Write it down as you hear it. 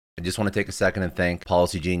I just want to take a second and thank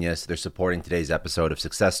Policy Genius. They're supporting today's episode of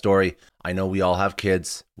Success Story. I know we all have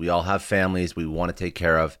kids, we all have families we want to take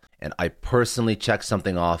care of, and I personally checked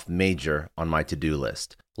something off major on my to-do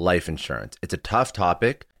list: life insurance. It's a tough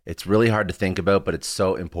topic. It's really hard to think about, but it's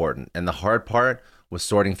so important. And the hard part was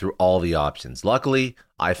sorting through all the options. Luckily,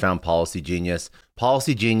 I found Policy Genius.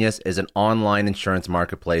 Policy Genius is an online insurance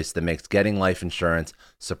marketplace that makes getting life insurance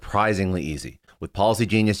surprisingly easy. With Policy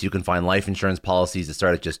Genius, you can find life insurance policies that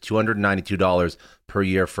start at just $292 per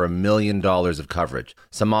year for $1 million of coverage.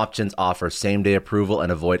 Some options offer same-day approval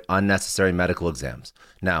and avoid unnecessary medical exams.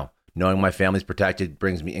 Now, knowing my family's protected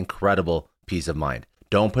brings me incredible peace of mind.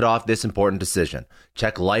 Don't put off this important decision.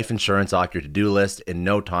 Check life insurance off your to-do list in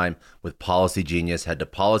no time with Policy Genius. Head to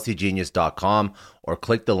policygenius.com or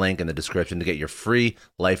click the link in the description to get your free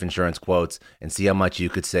life insurance quotes and see how much you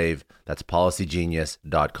could save. That's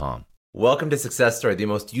policygenius.com. Welcome to Success Story, the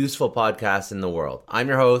most useful podcast in the world. I'm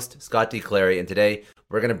your host, Scott D. Clary, and today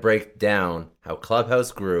we're going to break down how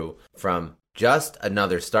Clubhouse grew from just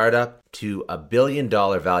another startup to a $1 billion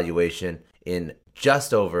valuation in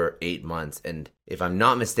just over 8 months. And if I'm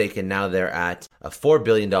not mistaken, now they're at a $4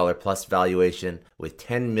 billion plus valuation with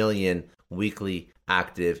 10 million weekly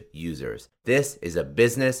active users. This is a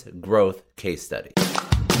business growth case study.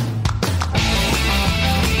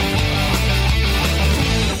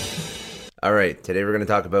 All right, today we're going to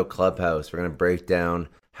talk about Clubhouse. We're going to break down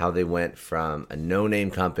how they went from a no-name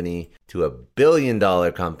company to a $1 billion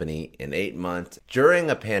company in 8 months during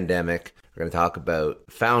a pandemic. We're going to talk about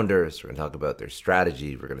founders. We're going to talk about their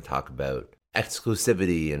strategy. We're going to talk about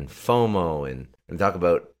exclusivity and FOMO, and we're going to talk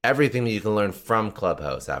about everything that you can learn from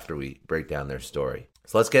Clubhouse after we break down their story.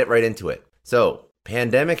 So let's get right into it. So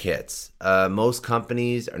pandemic hits. Most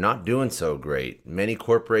companies are not doing so great. Many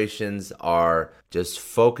corporations are just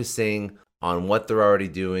focusing on what they're already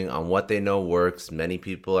doing, on what they know works. Many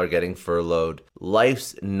people are getting furloughed.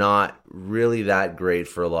 Life's not really that great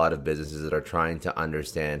for a lot of businesses that are trying to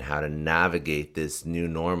understand how to navigate this new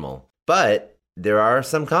normal. But there are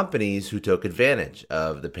some companies who took advantage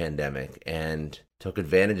of the pandemic and took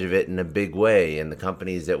advantage of it in a big way. And the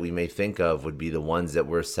companies that we may think of would be the ones that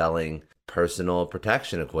were selling personal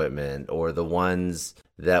protection equipment or the ones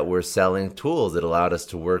that were selling tools that allowed us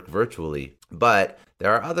to work virtually. But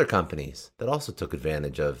there are other companies that also took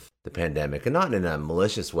advantage of the pandemic, and not in a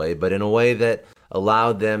malicious way, but in a way that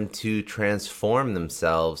allowed them to transform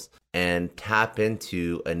themselves and tap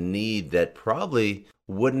into a need that probably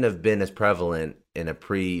wouldn't have been as prevalent in a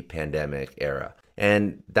pre-pandemic era.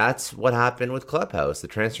 And that's what happened with Clubhouse. The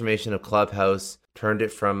transformation of Clubhouse turned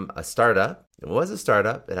it from a startup. It was a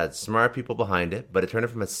startup. It had smart people behind it, but it turned it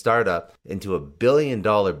from a startup into a $1 billion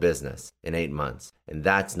business in 8 months. And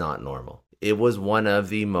that's not normal. It was one of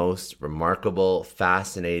the most remarkable,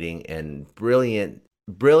 fascinating, and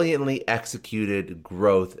brilliantly executed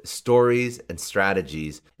growth stories and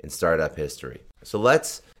strategies in startup history. So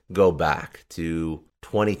let's go back to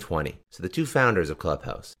 2020. So the two founders of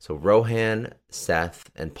Clubhouse, so Rohan Seth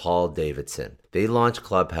and Paul Davidson, they launched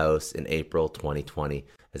Clubhouse in April 2020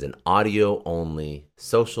 as an audio-only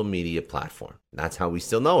social media platform. That's how we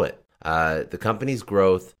still know it. The company's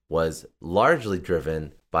growth was largely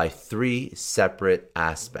driven by three separate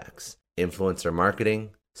aspects: influencer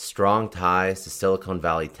marketing, strong ties to Silicon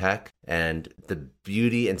Valley tech, and the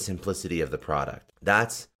beauty and simplicity of the product.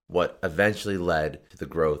 That's what eventually led to the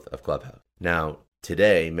growth of Clubhouse. Now,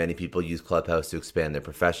 today, many people use Clubhouse to expand their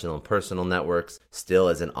professional and personal networks, still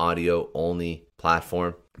as an audio-only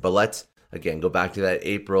platform. But let's, again, go back to that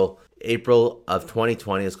April of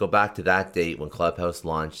 2020. Let's go back to that date when Clubhouse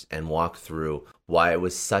launched and walk through why it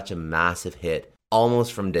was such a massive hit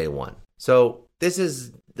almost from day one. So this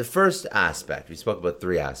is the first aspect. We spoke about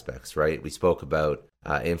three aspects, right? We spoke about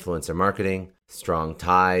influencer marketing, strong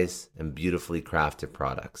ties, and beautifully crafted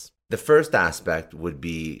products. The first aspect would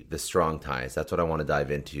be the strong ties. That's what I want to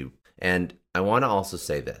dive into. And I want to also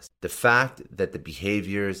say this: the fact that the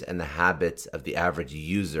behaviors and the habits of the average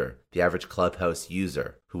user, the average Clubhouse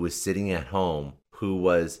user who was sitting at home, who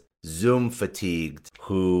was Zoom fatigued,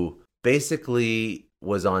 who basically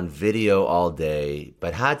was on video all day,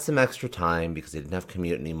 but had some extra time because they didn't have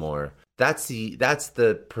commute anymore. That's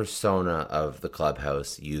the persona of the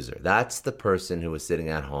Clubhouse user. That's the person who was sitting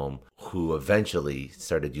at home who eventually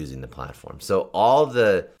started using the platform. So all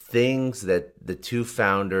the things that the two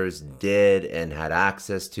founders did and had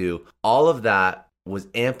access to, all of that was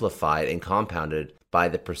amplified and compounded by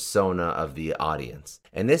the persona of the audience.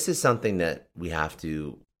 And this is something that we have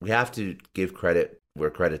to give credit where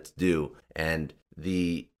credit's due. And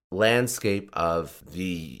the landscape of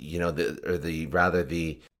the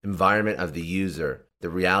environment of the user The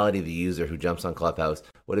reality of the user who jumps on Clubhouse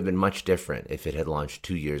would have been much different if it had launched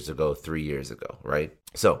 2 years ago, 3 years ago, right?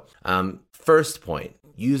 So, first point,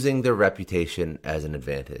 using their reputation as an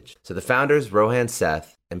advantage. So the founders, Rohan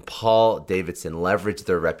Seth and Paul Davidson, leveraged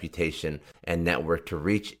their reputation and network to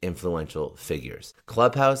reach influential figures.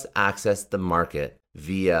 Clubhouse accessed the market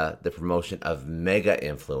via the promotion of mega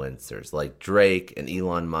influencers like Drake and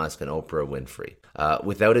Elon Musk and Oprah Winfrey.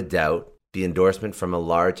 Without a doubt, the endorsement from a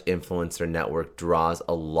large influencer network draws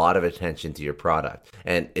a lot of attention to your product.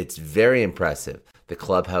 And it's very impressive that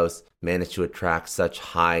Clubhouse managed to attract such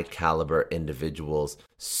high caliber individuals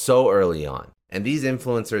so early on. And these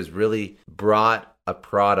influencers really brought a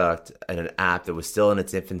product and an app that was still in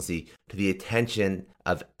its infancy to the attention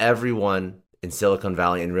of everyone in Silicon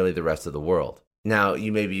Valley and really the rest of the world. Now,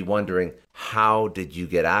 you may be wondering, how did you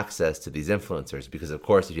get access to these influencers? Because of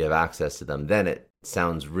course, if you have access to them, then it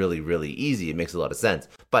sounds really, really easy. It makes a lot of sense.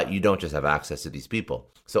 But you don't just have access to these people.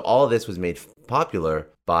 So all of this was made popular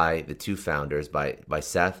by the two founders, by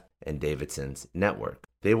Seth and Davidson's network.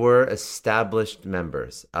 They were established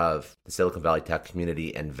members of the Silicon Valley tech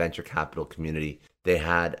community and venture capital community. They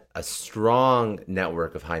had a strong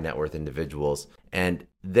network of high net worth individuals, and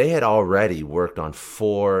they had already worked on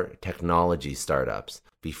 4 technology startups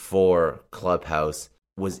before Clubhouse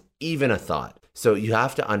was even a thought. So you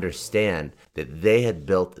have to understand that they had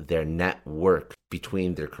built their network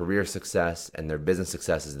between their career success and their business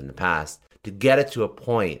successes in the past to get it to a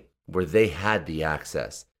point where they had the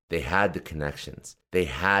access, they had the connections, they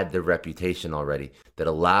had the reputation already that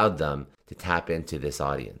allowed them to tap into this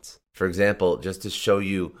audience. For example, just to show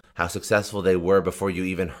you how successful they were before you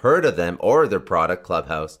even heard of them or their product,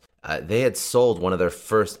 Clubhouse, they had sold one of their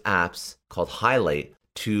first apps called Highlight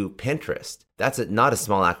to Pinterest. That's not a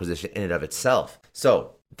small acquisition in and of itself.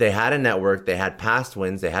 So they had a network, they had past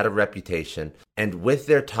wins, they had a reputation, and with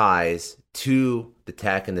their ties to the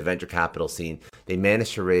tech and the venture capital scene, they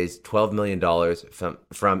managed to raise $12 million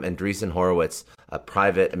from Andreessen Horowitz, a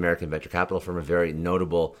private American venture capital firm, a very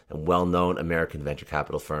notable and well-known American venture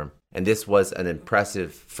capital firm. And this was an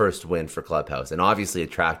impressive first win for Clubhouse and obviously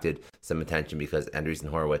attracted some attention because Andreessen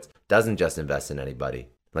Horowitz doesn't just invest in anybody.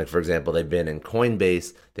 Like, for example, they've been in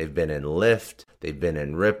Coinbase, they've been in Lyft, they've been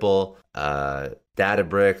in Ripple,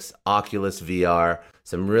 Databricks, Oculus VR,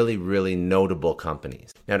 some really, really notable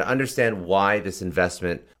companies. Now, to understand why this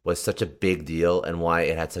investment was such a big deal and why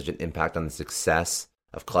it had such an impact on the success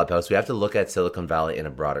of Clubhouse, we have to look at Silicon Valley in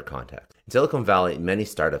a broader context. In Silicon Valley, many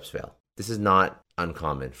startups fail. This is not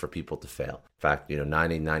uncommon for people to fail. In fact,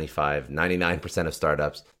 90, 95, 99% of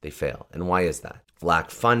startups, they fail. And why is that?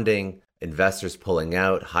 Lack funding, investors pulling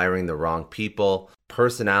out, hiring the wrong people,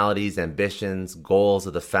 personalities, ambitions, goals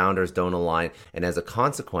of the founders don't align. And as a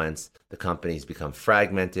consequence, the companies become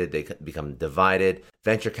fragmented, they become divided.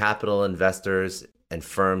 Venture capital investors and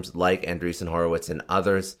firms like Andreessen Horowitz and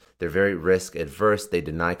others, they're very risk adverse. They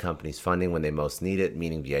deny companies funding when they most need it,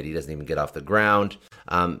 meaning the idea doesn't even get off the ground.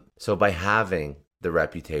 So by having the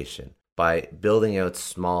reputation, by building out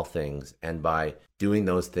small things and by doing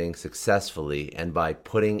those things successfully and by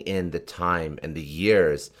putting in the time and the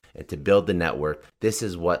years and to build the network, this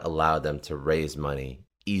is what allowed them to raise money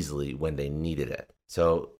easily when they needed it.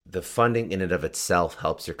 So the funding in and of itself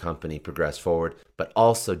helps your company progress forward, but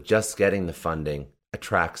also just getting the funding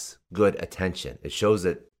attracts good attention. It shows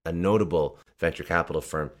that a notable venture capital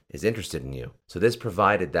firm is interested in you. So this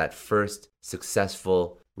provided that first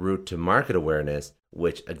successful route to market awareness,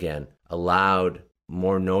 which again allowed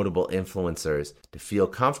more notable influencers to feel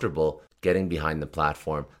comfortable getting behind the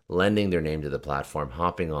platform, lending their name to the platform,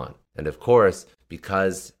 hopping on. And of course,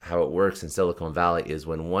 because how it works in Silicon Valley is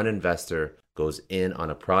when one investor goes in on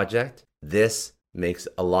a project, this makes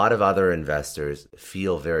a lot of other investors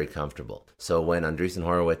feel very comfortable. So when Andreessen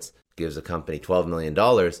Horowitz gives a company $12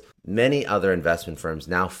 million, many other investment firms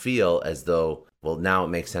now feel as though, well, now it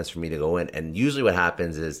makes sense for me to go in. And usually what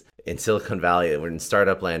happens is in Silicon Valley or in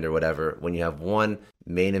startup land or whatever, when you have one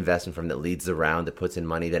main investment firm that leads the round, that puts in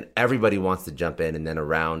money, then everybody wants to jump in, and then a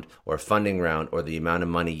round or a funding round or the amount of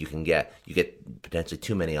money you get potentially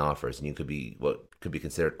too many offers, and you could be what could be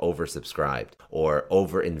considered oversubscribed or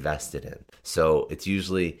over-invested in. So it's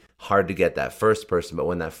usually hard to get that first person, but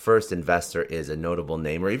when that first investor is a notable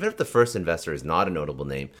name, or even if the first investor is not a notable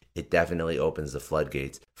name, it definitely opens the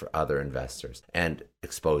floodgates for other investors and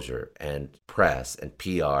exposure and press and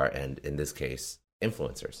PR and, in this case,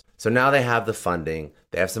 influencers. So now they have the funding,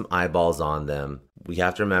 they have some eyeballs on them. We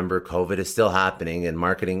have to remember COVID is still happening and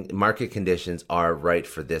market conditions are right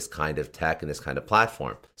for this kind of tech and this kind of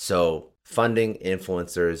platform. So funding,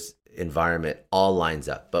 influencers, environment all lines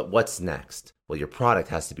up. But what's next? Well, your product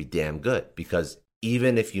has to be damn good, because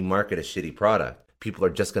even if you market a shitty product, people are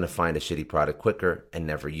just going to find a shitty product quicker and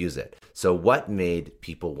never use it. So what made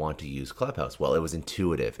people want to use Clubhouse? Well, it was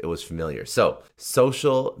intuitive. It was familiar. So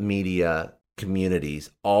social media communities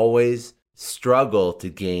always struggle to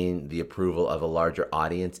gain the approval of a larger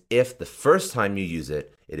audience if the first time you use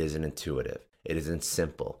it, it isn't intuitive. It isn't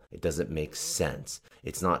simple. It doesn't make sense.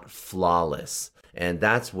 It's not flawless. And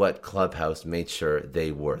that's what Clubhouse made sure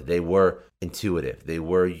they were. They were intuitive. They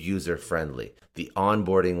were user-friendly. The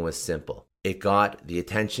onboarding was simple. It got the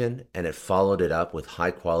attention and it followed it up with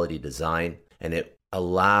high-quality design, and it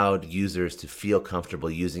allowed users to feel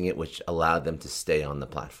comfortable using it, which allowed them to stay on the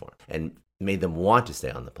platform and made them want to stay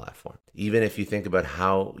on the platform. Even if you think about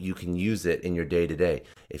how you can use it in your day-to-day.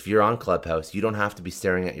 If you're on Clubhouse, you don't have to be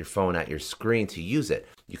staring at your phone at your screen to use it.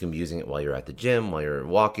 You can be using it while you're at the gym, while you're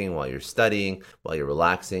walking, while you're studying, while you're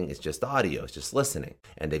relaxing. It's just audio, it's just listening.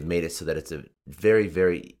 And they've made it so that it's a very,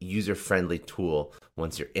 very user-friendly tool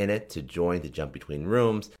once you're in it to join, to jump between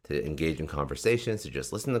rooms, to engage in conversations, to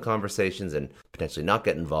just listen to conversations and potentially not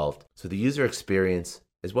get involved. So the user experience,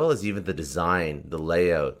 as well as even the design, the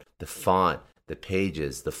layout, the font, the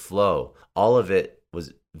pages, the flow, all of it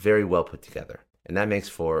was very well put together. And that makes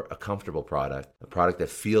for a comfortable product, a product that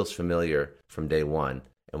feels familiar from day one.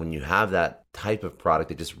 And when you have that type of product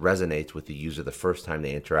that just resonates with the user the first time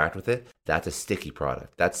they interact with it, that's a sticky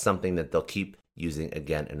product. That's something that they'll keep using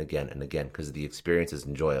again and again and again because the experience is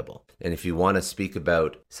enjoyable. And if you want to speak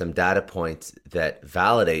about some data points that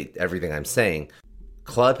validate everything I'm saying,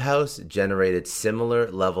 Clubhouse generated similar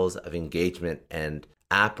levels of engagement and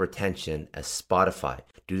app retention as Spotify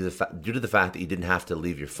due to the fact that you didn't have to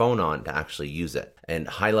leave your phone on to actually use it. And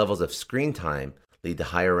high levels of screen time lead to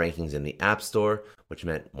higher rankings in the App Store, which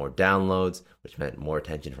meant more downloads, which meant more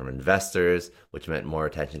attention from investors, which meant more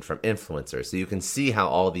attention from influencers. So you can see how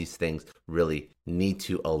all these things really need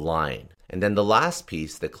to align. And then the last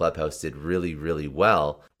piece that Clubhouse did really, really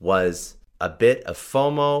well was a bit of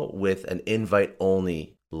FOMO with an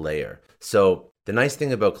invite-only layer. So the nice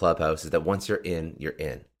thing about Clubhouse is that once you're in, you're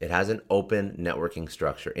in. It has an open networking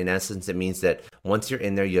structure. In essence, it means that once you're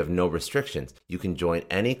in there, you have no restrictions. You can join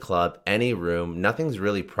any club, any room. Nothing's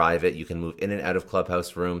really private. You can move in and out of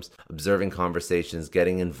Clubhouse rooms, observing conversations,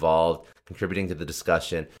 getting involved, contributing to the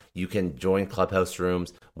discussion. You can join Clubhouse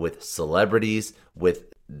rooms with celebrities,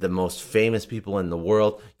 with the most famous people in the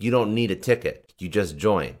world. You don't need a ticket. You just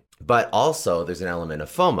join. But also, there's an element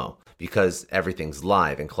of FOMO because everything's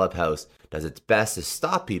live, and Clubhouse does its best to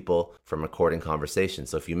stop people from recording conversations.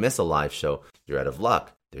 So if you miss a live show, you're out of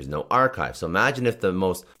luck. There's no archive. So imagine if the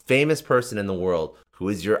most famous person in the world, who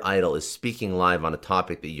is your idol, is speaking live on a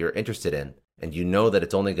topic that you're interested in, and you know that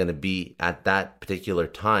it's only going to be at that particular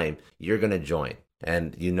time, you're going to join.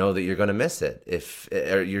 And you know that you're going to miss it.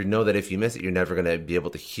 You know that if you miss it, you're never going to be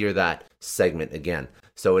able to hear that segment again.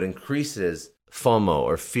 So it increases FOMO,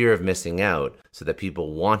 or fear of missing out, so that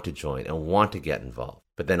people want to join and want to get involved.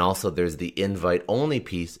 But then also there's the invite-only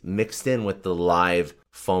piece mixed in with the live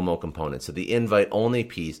FOMO component. So the invite-only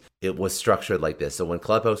piece, it was structured like this. So when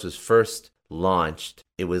Clubhouse was first launched,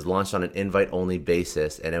 it was launched on an invite-only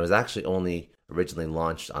basis, and it was actually only originally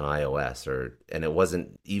launched on iOS, and it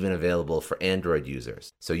wasn't even available for Android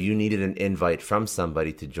users. So you needed an invite from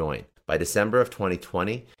somebody to join. By December of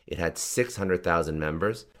 2020, it had 600,000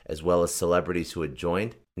 members, as well as celebrities who had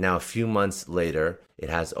joined. Now, a few months later, it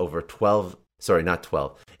has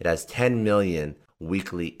it has 10 million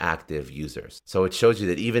weekly active users. So it shows you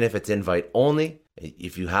that even if it's invite only,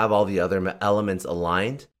 if you have all the other elements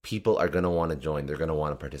aligned, people are going to want to join. They're going to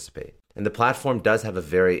want to participate. And the platform does have a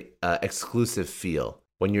very exclusive feel.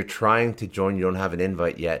 When you're trying to join, you don't have an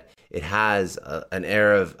invite yet. It has an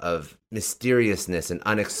air of mysteriousness and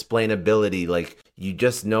unexplainability. Like, you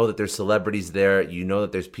just know that there's celebrities there. You know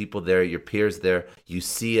that there's people there, your peers there. You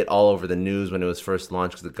see it all over the news when it was first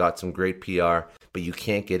launched because it got some great PR, but you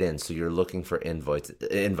can't get in. So you're looking for invites.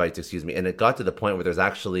 And it got to the point where there's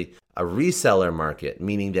actually a reseller market,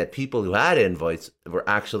 meaning that people who had invites were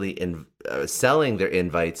actually selling their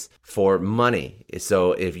invites for money.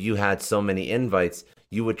 So if you had so many invites,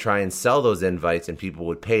 you would try and sell those invites and people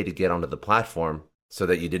would pay to get onto the platform so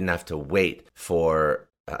that you didn't have to wait for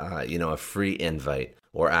a free invite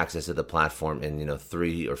or access to the platform in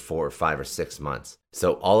 3 or 4 or 5 or 6 months.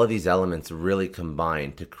 So all of these elements really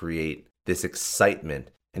combine to create this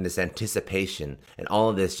excitement and this anticipation, and all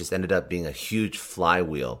of this just ended up being a huge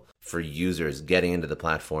flywheel for users getting into the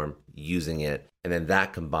platform, using it. And then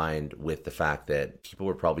that combined with the fact that people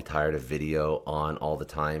were probably tired of video on all the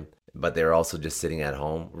time, but they're also just sitting at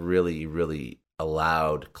home, really, really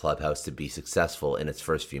allowed Clubhouse to be successful in its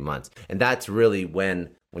first few months. And that's really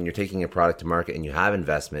when when you're taking a product to market and you have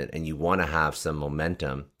investment and you want to have some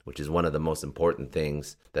momentum, which is one of the most important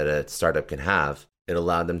things that a startup can have, it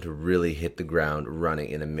allowed them to really hit the ground running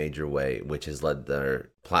in a major way, which has led their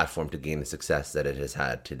platform to gain the success that it has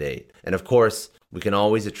had to date. And of course, we can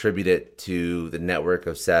always attribute it to the network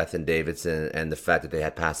of Seth and Davidson and the fact that they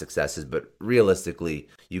had past successes, but realistically,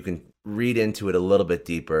 you can read into it a little bit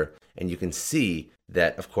deeper and you can see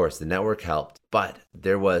that, of course, the network helped, but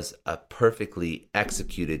there was a perfectly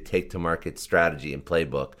executed take-to-market strategy and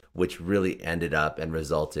playbook, which really ended up and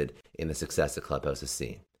resulted in the success that Clubhouse has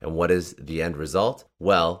seen. And what is the end result?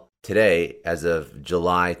 Well, today, as of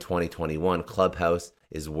July 2021, Clubhouse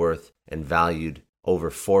is worth and valued over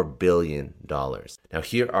 $4 billion. Now,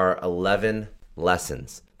 here are 11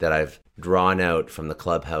 lessons that I've drawn out from the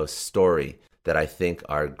Clubhouse story that I think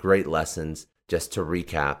are great lessons, just to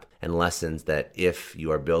recap, and lessons that if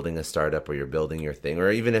you are building a startup or you're building your thing, or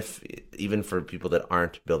even for people that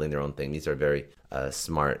aren't building their own thing, these are very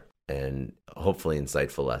smart and hopefully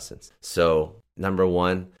insightful lessons. So, number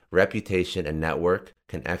one, reputation and network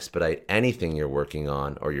can expedite anything you're working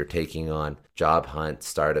on or you're taking on, job hunt,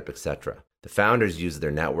 startup, etc. The founders use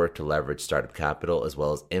their network to leverage startup capital as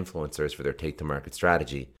well as influencers for their take-to-market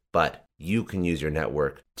strategy, but you can use your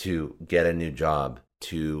network to get a new job,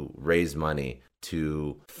 to raise money,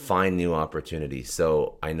 to find new opportunities.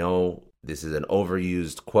 So I know this is an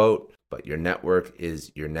overused quote, but your network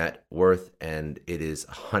is your net worth, and it is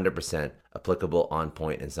 100% applicable, on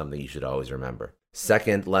point, and something you should always remember.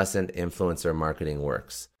 Second lesson, influencer marketing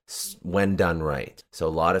works when done right. So a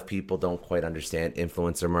lot of people don't quite understand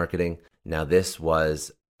influencer marketing. Now, this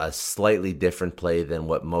was a slightly different play than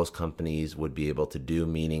what most companies would be able to do,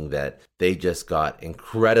 meaning that they just got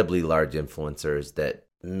incredibly large influencers that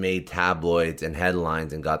made tabloids and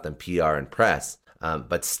headlines and got them PR and press.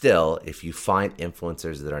 But still, if you find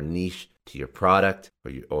influencers that are niche to your product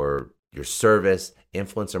or your service,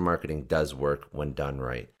 influencer marketing does work when done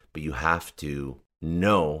right. But you have to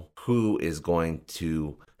know who is going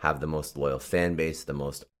to have the most loyal fan base, the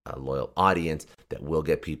most loyal audience that will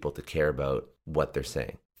get people to care about what they're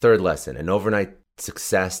saying. Third lesson, an overnight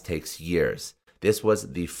success takes years. This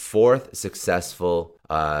was the fourth successful,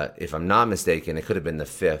 if I'm not mistaken, it could have been the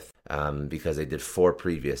fifth because they did four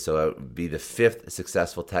previous. So it would be the fifth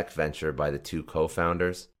successful tech venture by the two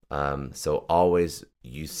co-founders. So always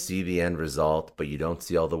you see the end result, but you don't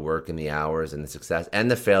see all the work and the hours and the success and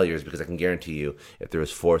the failures, because I can guarantee you if there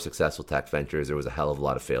was four successful tech ventures, there was a hell of a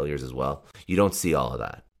lot of failures as well. You don't see all of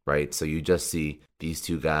that, right? So you just see these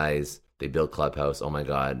two guys, they built Clubhouse. Oh my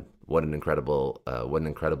God, what an incredible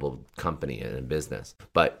company and business.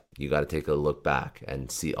 But you got to take a look back and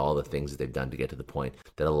see all the things that they've done to get to the point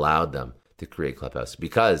that allowed them to create Clubhouse.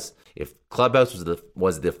 Because if Clubhouse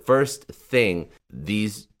was the first thing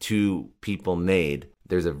these two people made,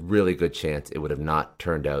 there's a really good chance it would have not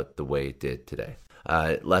turned out the way it did today.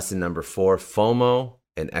 Lesson number 4, FOMO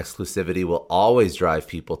and exclusivity will always drive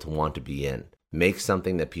people to want to be in. Make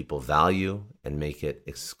something that people value and make it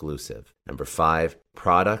exclusive. Number 5,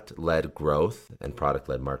 product-led growth and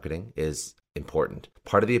product-led marketing is important.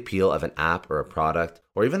 Part of the appeal of an app or a product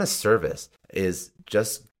or even a service is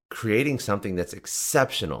just creating something that's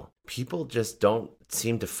exceptional. People just don't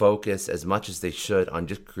seem to focus as much as they should on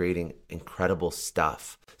just creating incredible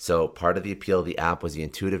stuff. So part of the appeal of the app was the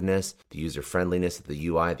intuitiveness, the user-friendliness of the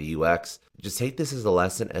UI, the UX. Just take this as a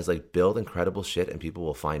lesson as like build incredible shit and people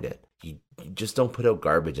will find it. You just don't put out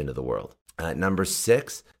garbage into the world. Number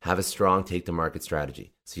 6, have a strong take-to-market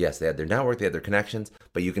strategy. So yes, they had their network, they had their connections,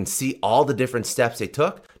 but you can see all the different steps they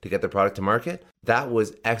took to get their product to market. That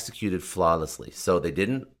was executed flawlessly. So they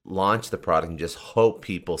didn't launch the product and just hope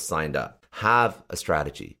people signed up. Have a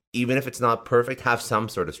strategy. Even if it's not perfect, have some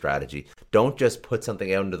sort of strategy. Don't just put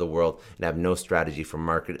something out into the world and have no strategy for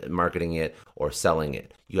marketing it or selling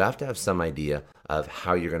it. You have to have some idea of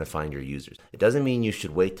how you're going to find your users. It doesn't mean you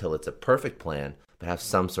should wait till it's a perfect plan, but have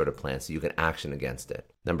some sort of plan so you can action against it.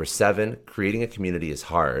 Number 7, creating a community is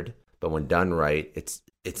hard, but when done right, it's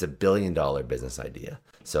a $1 billion non-business idea.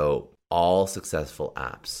 So all successful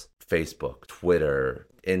apps, Facebook, Twitter,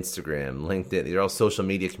 Instagram, LinkedIn, these are all social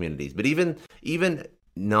media communities. But even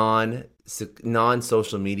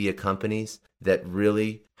non-social media companies that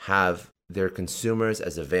really have their consumers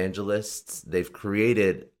as evangelists, they've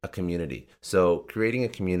created a community. So creating a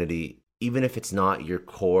community, even if it's not your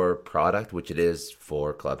core product, which it is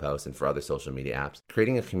for Clubhouse and for other social media apps,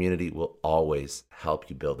 creating a community will always help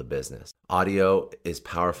you build a business. Audio is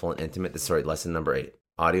powerful and intimate. Lesson number 8.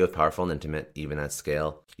 Audio is powerful and intimate, even at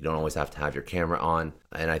scale. You don't always have to have your camera on.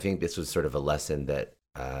 And I think this was sort of a lesson that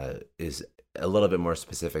is a little bit more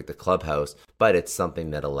specific to Clubhouse, but it's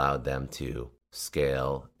something that allowed them to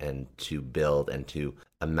scale and to build and to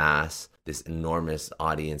amass this enormous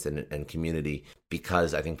audience and community,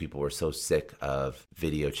 because I think people were so sick of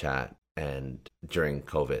video chat and during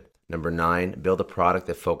COVID. Number 9, build a product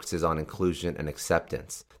that focuses on inclusion and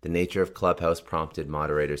acceptance. The nature of Clubhouse prompted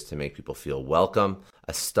moderators to make people feel welcome,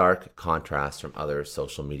 a stark contrast from other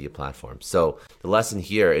social media platforms. So the lesson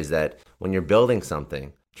here is that when you're building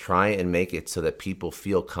something, try and make it so that people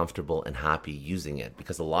feel comfortable and happy using it,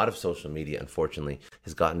 because a lot of social media, unfortunately,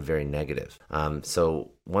 has gotten very negative.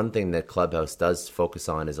 So one thing that Clubhouse does focus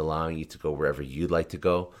on is allowing you to go wherever you'd like to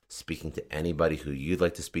go, speaking to anybody who you'd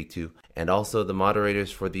like to speak to. And also the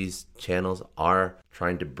moderators for these channels are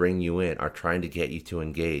trying to bring you in, are trying to get you to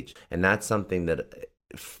engage. And that's something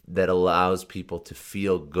that allows people to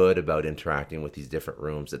feel good about interacting with these different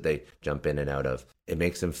rooms that they jump in and out of. It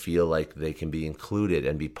makes them feel like they can be included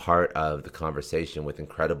and be part of the conversation with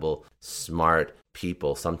incredible, smart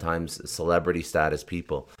people, sometimes celebrity status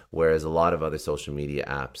people, whereas a lot of other social media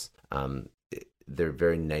apps, they're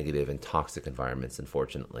very negative and toxic environments,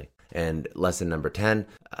 unfortunately. And lesson number 10,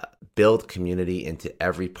 build community into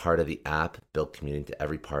every part of the app, build community into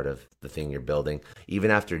every part of the thing you're building.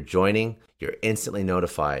 Even after joining, you're instantly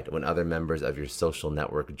notified when other members of your social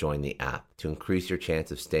network join the app to increase your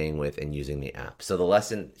chance of staying with and using the app. So the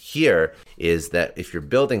lesson here is that if you're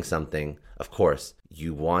building something, of course,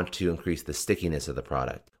 you want to increase the stickiness of the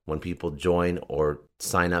product. When people join or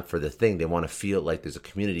sign up for the thing, they want to feel like there's a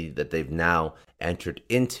community that they've now entered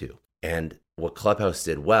into. And what Clubhouse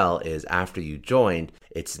did well is after you joined,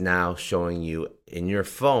 it's now showing you in your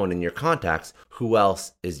phone, in your contacts, who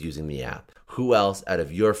else is using the app. Who else out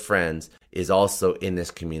of your friends is also in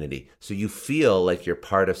this community. So you feel like you're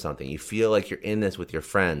part of something. You feel like you're in this with your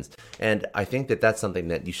friends. And I think that that's something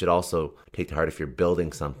that you should also take to heart if you're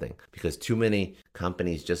building something, because too many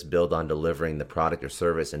companies just build on delivering the product or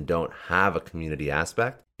service and don't have a community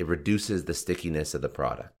aspect. It reduces the stickiness of the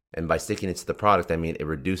product. And by stickiness to the product, I mean it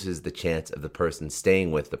reduces the chance of the person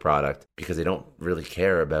staying with the product because they don't really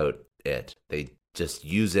care about it. They just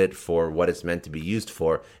use it for what it's meant to be used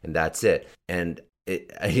for, and that's it. And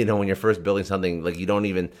when you're first building something, like you don't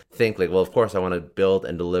even think like, well, of course I want to build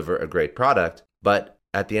and deliver a great product. But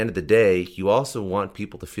at the end of the day, you also want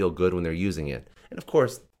people to feel good when they're using it. And of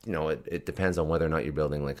course, it depends on whether or not you're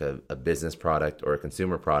building like a business product or a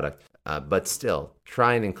consumer product. But still,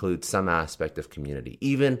 try and include some aspect of community,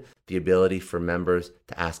 even the ability for members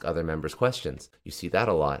to ask other members questions. You see that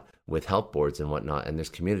a lot with help boards and whatnot, and there's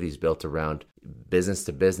communities built around business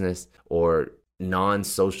to business or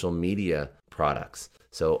non-social media products.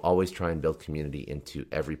 So always try and build community into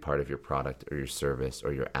every part of your product or your service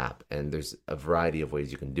or your app. And there's a variety of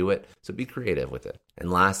ways you can do it. So be creative with it.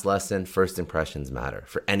 And last lesson, first impressions matter.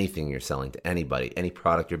 For anything you're selling to anybody, any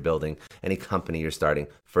product you're building, any company you're starting,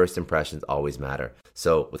 first impressions always matter.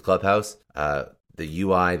 So with Clubhouse, the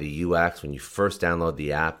UI, the UX, when you first download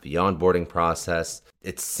the app, the onboarding process,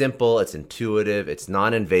 it's simple, it's intuitive, it's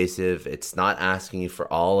non-invasive, it's not asking you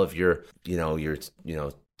for all of your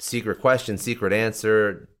secret question, secret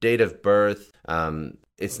answer, date of birth.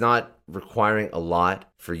 It's not requiring a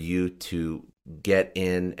lot for you to get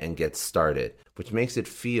in and get started, which makes it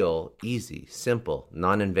feel easy, simple,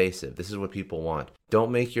 non-invasive. This is what people want.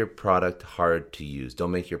 Don't make your product hard to use.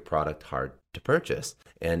 Don't make your product hard to purchase.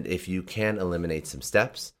 And if you can eliminate some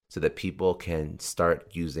steps so that people can start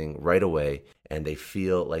using right away and they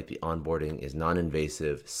feel like the onboarding is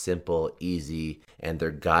non-invasive, simple, easy, and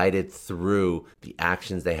they're guided through the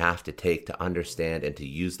actions they have to take to understand and to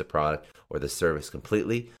use the product or the service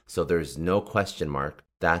completely, so there's no question mark,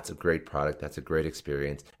 that's a great product, that's a great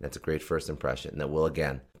experience, and that's a great first impression that will,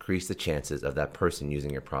 again, increase the chances of that person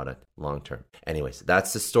using your product long term. Anyways,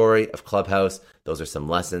 that's the story of Clubhouse. Those are some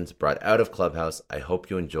lessons brought out of Clubhouse. I hope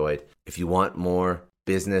you enjoyed. If you want more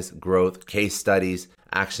business growth, case studies,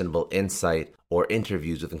 actionable insight, or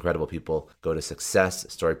interviews with incredible people, go to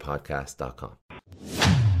successstorypodcast.com.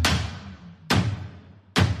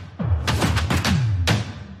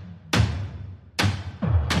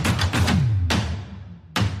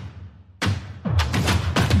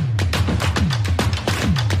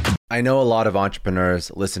 I know a lot of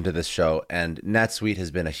entrepreneurs listen to this show, and NetSuite has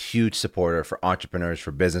been a huge supporter for entrepreneurs,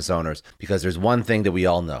 for business owners, because there's one thing that we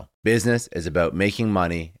all know. Business is about making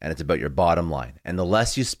money, and it's about your bottom line. And the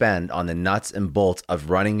less you spend on the nuts and bolts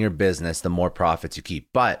of running your business, the more profits you keep.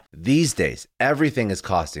 But these days, everything is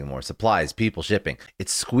costing more. Supplies, people, shipping. It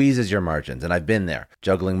squeezes your margins, and I've been there,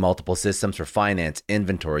 juggling multiple systems for finance,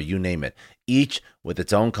 inventory, you name it, each with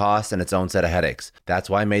its own costs and its own set of headaches. That's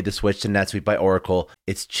why I made the switch to NetSuite by Oracle.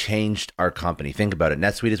 It's changed our company. Think about it.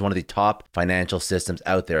 NetSuite is one of the top financial systems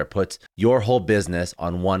out there. It puts your whole business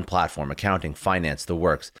on one platform: accounting, finance, the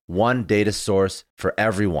works. One data source for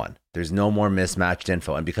everyone. There's no more mismatched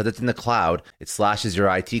info. And because it's in the cloud, it slashes your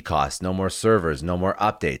IT costs. No more servers, no more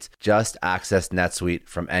updates. Just access NetSuite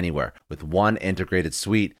from anywhere. With one integrated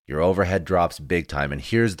suite, your overhead drops big time. And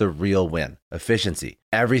here's the real win: efficiency.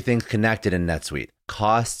 Everything's connected in NetSuite.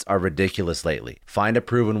 Costs are ridiculous lately. Find a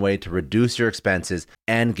proven way to reduce your expenses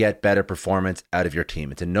and get better performance out of your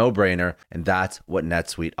team. It's a no-brainer, and that's what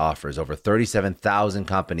NetSuite offers. Over 37,000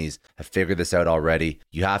 companies have figured this out already.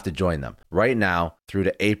 You have to join them. Right now, through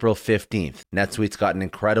to April 15th, NetSuite's got an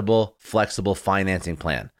incredible, flexible financing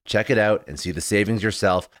plan. Check it out and see the savings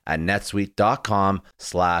yourself at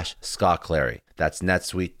netsuite.com/Scott Clary. That's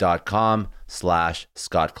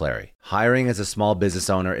netsuite.com/Scott Clary. Hiring as a small business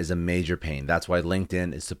owner is a major pain. That's why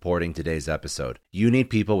LinkedIn is supporting today's episode. You need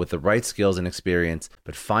people with the right skills and experience,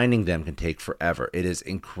 but finding them can take forever. It is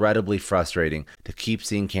incredibly frustrating to keep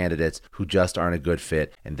seeing candidates who just aren't a good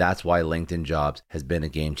fit, and that's why LinkedIn Jobs has been a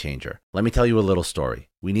game changer. Let me tell you a little story.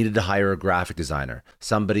 We needed to hire a graphic designer,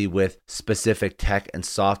 somebody with specific tech and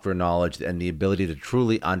software knowledge and the ability to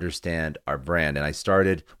truly understand our brand. And I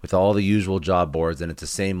started with all the usual job boards, and it's the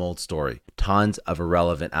same old story. Tons of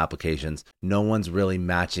irrelevant applications. No one's really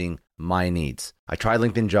matching my needs. I tried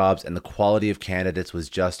LinkedIn Jobs, and the quality of candidates was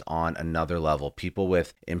just on another level. People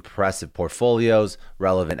with impressive portfolios,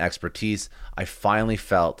 relevant expertise. I finally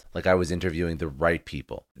felt like I was interviewing the right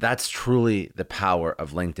people. That's truly the power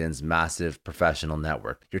of LinkedIn's massive professional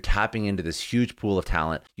network. You're tapping into this huge pool of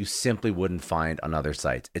talent you simply wouldn't find on other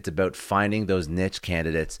sites. It's about finding those niche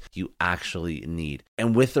candidates you actually need.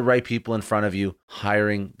 And with the right people in front of you,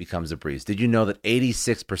 hiring becomes a breeze. Did you know that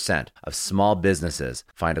 86% of small businesses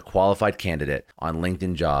find a qualified candidate on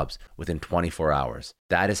LinkedIn Jobs within 24 hours?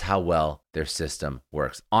 That is how well their system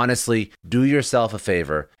works. Honestly, do yourself a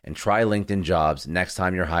favor and try LinkedIn Jobs next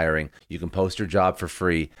time you're hiring. You can post your job for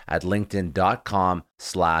free at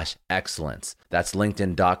linkedin.com/excellence. That's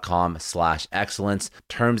linkedin.com/excellence.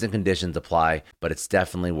 Terms and conditions apply, but it's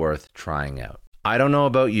definitely worth trying out. I don't know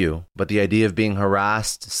about you, but the idea of being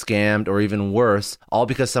harassed, scammed, or even worse, all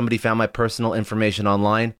because somebody found my personal information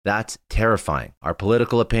online, that's terrifying. Our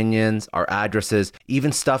political opinions, our addresses,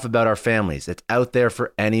 even stuff about our families, it's out there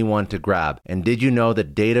for anyone to grab. And did you know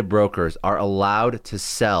that data brokers are allowed to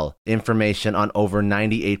sell information on over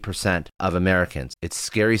 98% of Americans? It's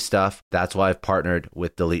scary stuff. That's why I've partnered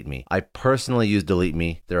with Delete Me. I personally use Delete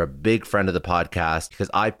Me. They're a big friend of the podcast because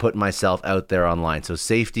I put myself out there online. So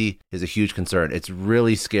safety is a huge concern. It's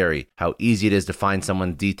really scary how easy it is to find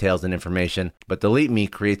someone's details and information, but Delete Me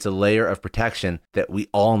creates a layer of protection that we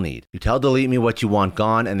all need. You tell Delete Me what you want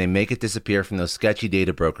gone, and they make it disappear from those sketchy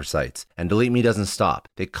data broker sites. And Delete Me doesn't stop.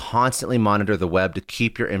 They constantly monitor the web to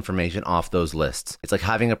keep your information off those lists. It's like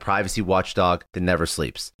having a privacy watchdog that never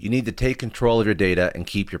sleeps. You need to take control of your data and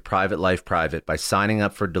keep your private life private by signing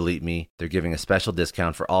up for Delete Me. They're giving a special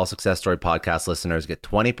discount for all Success Story podcast listeners. Get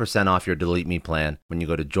 20% off your Delete Me plan when you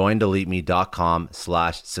go to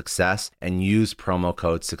joindeleteme.com/success and use promo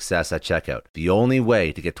code success at checkout. The only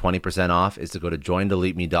way to get 20% off is to go to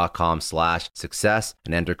joindeleteme.com/success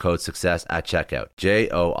and enter code success at checkout.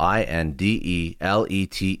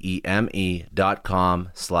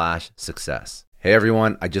 joindeleteme.com/success. Hey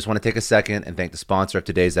everyone, I just want to take a second and thank the sponsor of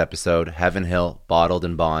today's episode, Heaven Hill Bottled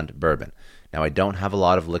and Bond Bourbon. Now, I don't have a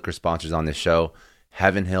lot of liquor sponsors on this show.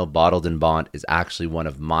 Heaven Hill Bottled and Bond is actually one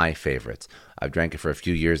of my favorites. I've drank it for a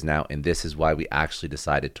few years now, and this is why we actually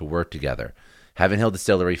decided to work together. Heaven Hill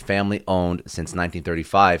Distillery, family owned since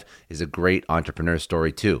 1935, is a great entrepreneur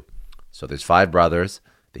story too. So there's 5 brothers.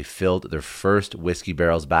 They filled their first whiskey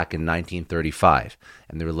barrels back in 1935,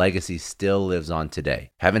 and their legacy still lives on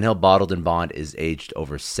today. Heaven Hill Bottled and Bond is aged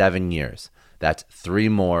over 7 years. That's 3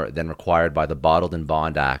 more than required by the Bottled and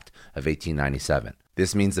Bond Act of 1897.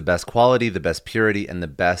 This means the best quality, the best purity, and the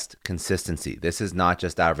best consistency. This is not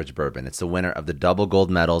just average bourbon. It's the winner of the double gold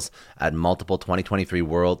medals at multiple 2023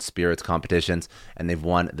 World Spirits competitions, and they've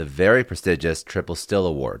won the very prestigious Triple Still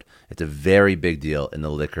Award. It's a very big deal in the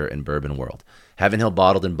liquor and bourbon world. Heaven Hill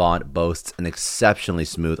Bottled and Bond boasts an exceptionally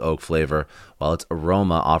smooth oak flavor, while its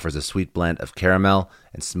aroma offers a sweet blend of caramel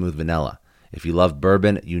and smooth vanilla. If you love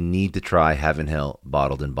bourbon, you need to try Heaven Hill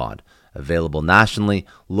Bottled and Bond. Available nationally,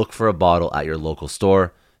 look for a bottle at your local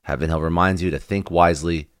store. Heaven Hill reminds you to think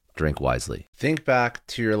wisely, drink wisely. Think back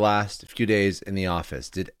to your last few days in the office.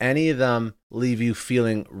 Did any of them leave you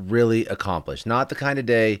feeling really accomplished? Not the kind of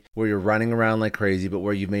day where you're running around like crazy, but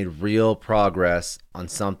where you've made real progress on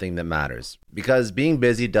something that matters. Because being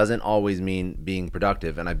busy doesn't always mean being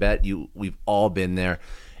productive, and I bet we've all been there.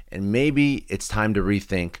 And maybe it's time to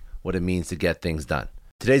rethink what it means to get things done.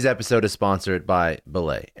 Today's episode is sponsored by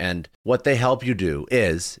Belay, and what they help you do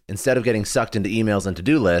is, instead of getting sucked into emails and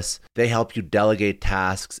to-do lists, they help you delegate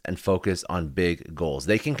tasks and focus on big goals.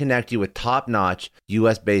 They can connect you with top-notch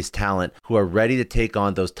US-based talent who are ready to take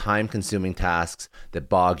on those time-consuming tasks that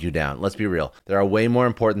bog you down. Let's be real. There are way more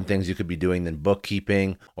important things you could be doing than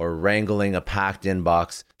bookkeeping or wrangling a packed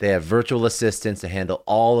inbox. They have virtual assistants to handle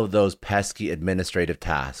all of those pesky administrative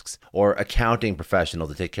tasks, or accounting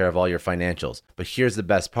professionals to take care of all your financials. But here's the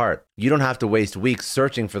best part. You don't have to waste weeks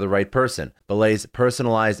searching for the right person. Belay's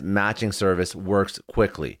personalized matching service works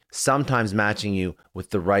quickly, sometimes matching you with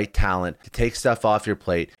the right talent to take stuff off your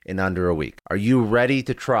plate in under a week. Are you ready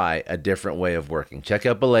to try a different way of working? Check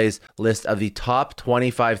out Belay's list of the top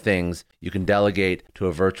 25 things you can delegate to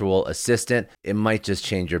a virtual assistant. It might just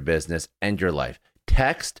change your business and your life.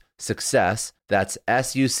 Text SUCCESS, that's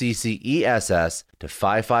SUCCESS, to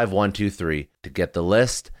 55123 to get the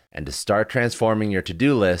list and to start transforming your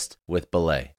to-do list with Belay.